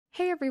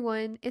Hey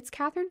everyone, it's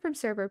Catherine from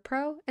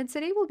Server.pro, and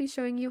today we'll be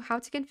showing you how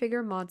to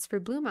configure mods for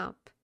BlueMap.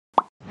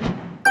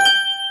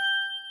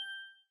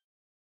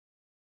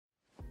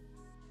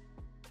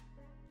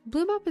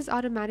 BlueMap is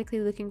automatically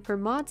looking for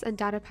mods and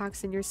data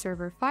packs in your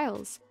server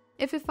files.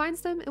 If it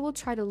finds them, it will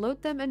try to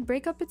load them and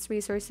break up its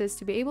resources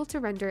to be able to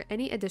render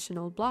any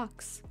additional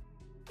blocks.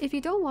 If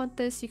you don't want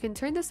this, you can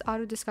turn this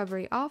auto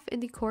discovery off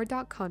in the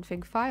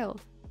core.config file.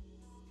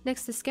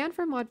 Next to scan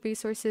for mod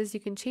resources,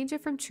 you can change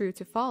it from true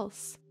to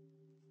false.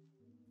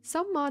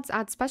 Some mods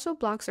add special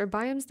blocks or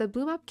biomes that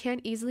BlueMap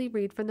can't easily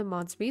read from the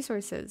mod's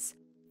resources.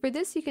 For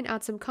this, you can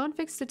add some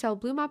configs to tell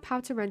BlueMap how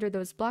to render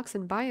those blocks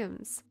and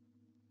biomes.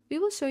 We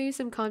will show you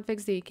some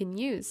configs that you can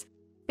use.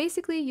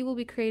 Basically, you will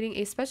be creating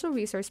a special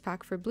resource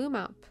pack for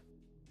BlueMap.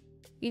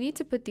 You need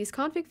to put these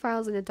config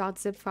files in a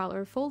 .zip file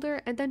or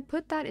folder and then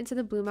put that into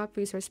the BlueMap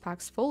resource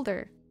packs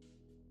folder.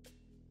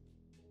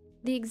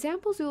 The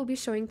examples we will be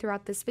showing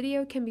throughout this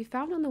video can be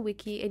found on the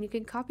wiki and you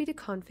can copy the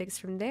configs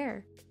from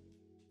there.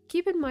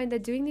 Keep in mind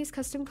that doing these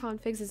custom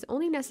configs is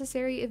only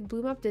necessary if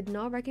BlueMap did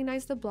not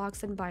recognize the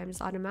blocks and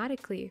biomes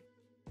automatically.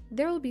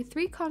 There will be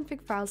 3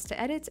 config files to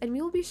edit, and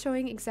we will be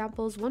showing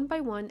examples one by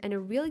one and a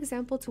real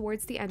example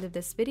towards the end of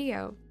this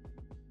video.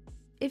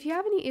 If you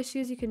have any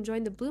issues, you can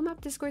join the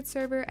BlueMap Discord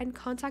server and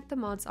contact the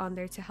mods on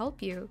there to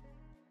help you.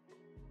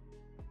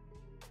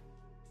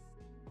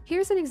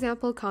 Here's an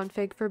example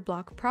config for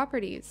block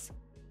properties.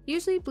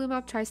 Usually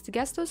BlueMap tries to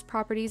guess those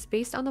properties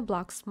based on the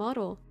block's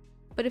model.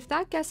 But if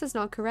that guess is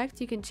not correct,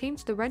 you can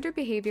change the render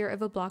behavior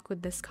of a block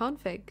with this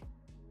config.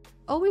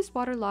 Always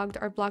waterlogged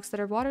are blocks that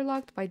are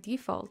waterlogged by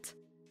default.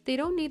 They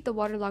don't need the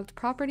waterlogged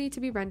property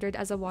to be rendered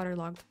as a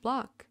waterlogged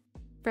block.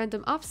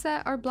 Random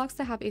offset are blocks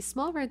that have a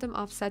small random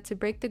offset to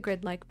break the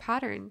grid-like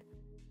pattern.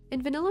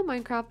 In vanilla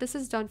Minecraft, this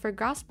is done for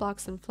grass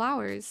blocks and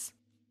flowers.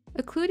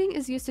 Occluding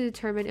is used to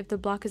determine if the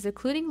block is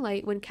occluding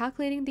light when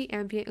calculating the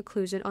ambient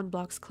occlusion on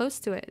blocks close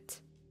to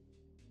it.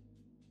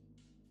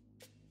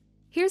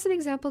 Here's an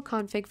example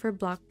config for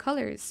block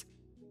colors.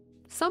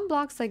 Some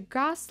blocks like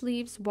grass,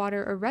 leaves,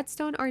 water, or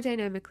redstone are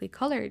dynamically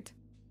colored.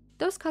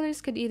 Those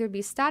colors could either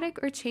be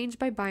static or changed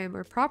by biome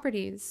or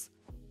properties.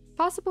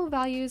 Possible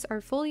values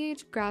are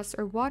foliage, grass,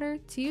 or water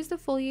to use the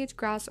foliage,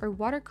 grass, or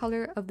water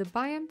color of the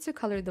biome to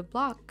color the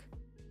block.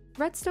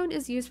 Redstone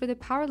is used for the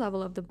power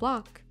level of the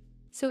block,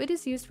 so it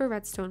is used for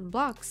redstone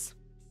blocks.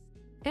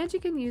 And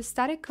you can use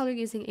static color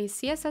using a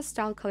CSS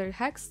style colored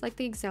hex like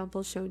the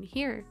example shown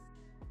here.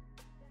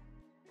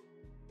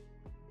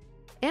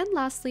 And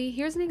lastly,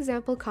 here's an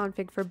example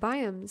config for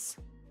biomes.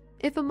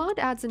 If a mod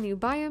adds a new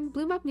biome,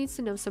 BlueMap needs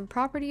to know some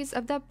properties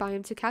of that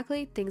biome to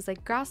calculate things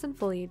like grass and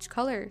foliage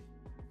color.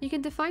 You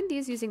can define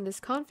these using this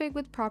config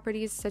with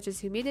properties such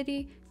as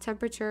humidity,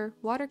 temperature,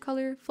 water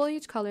color,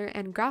 foliage color,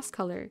 and grass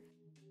color.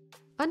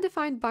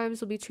 Undefined biomes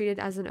will be treated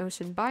as an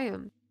ocean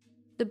biome.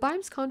 The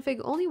biomes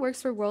config only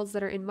works for worlds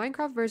that are in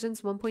Minecraft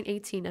versions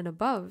 1.18 and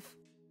above.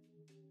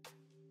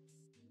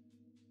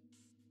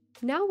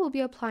 Now we'll be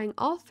applying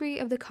all 3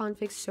 of the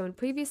configs shown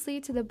previously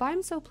to the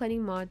BiomeSoPlenty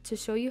mod to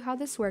show you how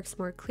this works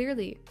more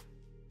clearly.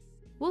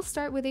 We'll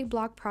start with a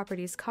block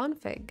properties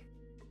config.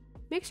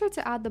 Make sure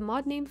to add the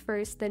mod name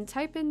first, then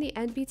type in the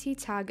NBT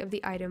tag of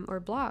the item or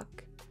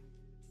block.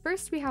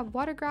 First we have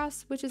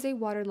watergrass, which is a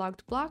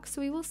waterlogged block,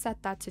 so we will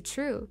set that to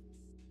true.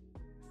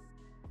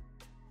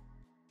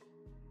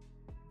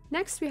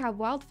 Next we have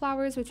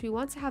wildflowers, which we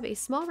want to have a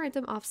small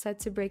random offset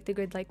to break the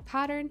grid-like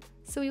pattern,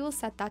 so we will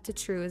set that to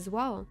true as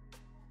well.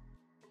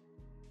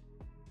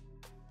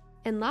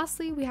 And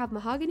lastly, we have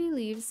mahogany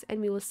leaves,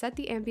 and we will set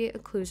the ambient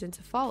occlusion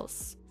to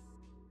false.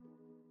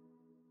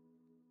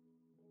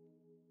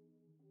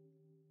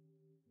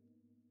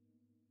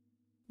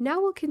 Now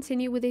we'll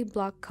continue with a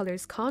block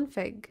colors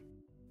config.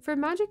 For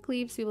magic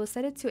leaves, we will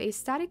set it to a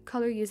static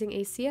color using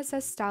a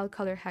CSS style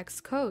color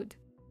hex code.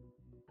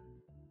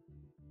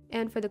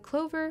 And for the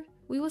clover,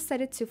 we will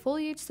set it to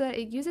foliage so that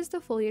it uses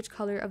the foliage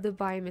color of the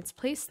biome it's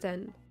placed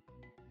in.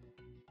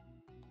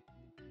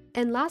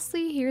 And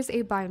lastly, here's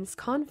a biomes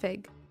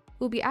config.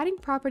 We'll be adding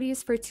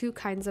properties for 2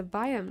 kinds of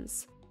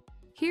biomes.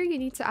 Here you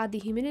need to add the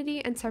humidity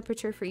and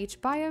temperature for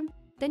each biome,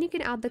 then you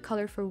can add the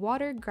color for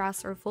water,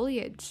 grass, or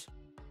foliage.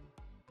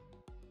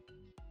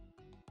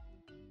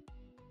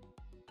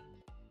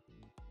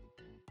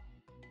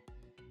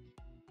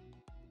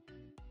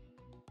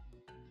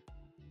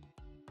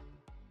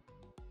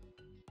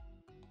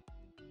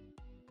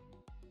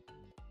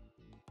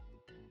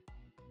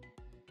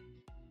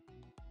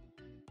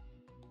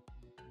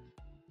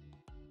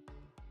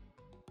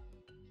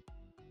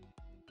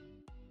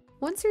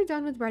 Once you're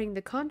done with writing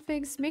the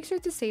configs, make sure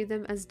to save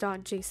them as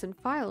 .json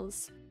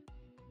files.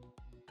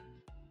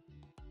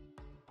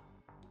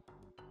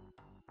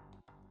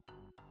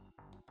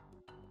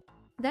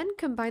 Then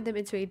combine them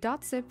into a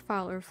 .zip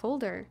file or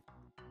folder.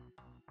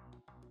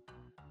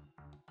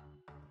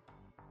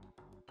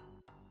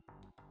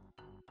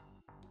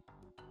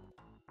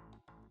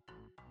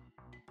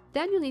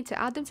 Then you'll need to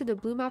add them to the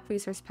BlueMap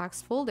resource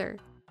packs folder.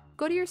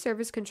 Go to your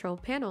server's control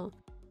panel.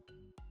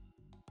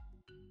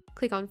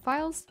 Click on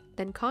Files,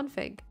 then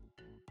Config.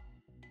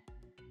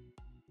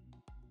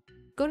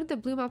 go to the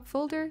BlueMap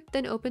folder,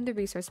 then open the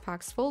Resource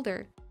Packs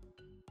folder.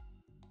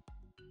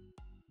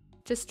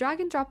 Just drag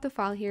and drop the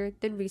file here,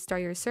 then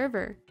restart your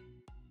server.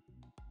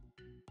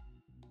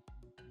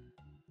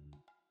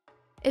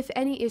 If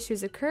any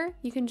issues occur,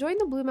 you can join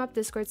the BlueMap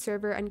Discord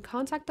server and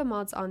contact the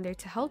mods on there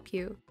to help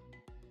you.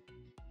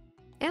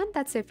 And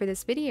that's it for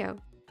this video.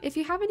 If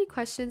you have any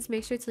questions,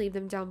 make sure to leave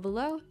them down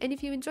below, and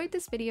if you enjoyed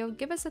this video,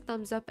 give us a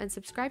thumbs up and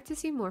subscribe to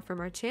see more from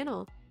our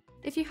channel.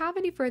 If you have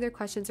any further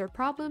questions or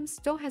problems,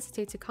 don't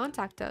hesitate to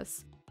contact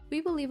us.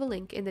 We will leave a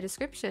link in the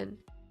description.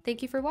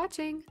 Thank you for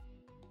watching!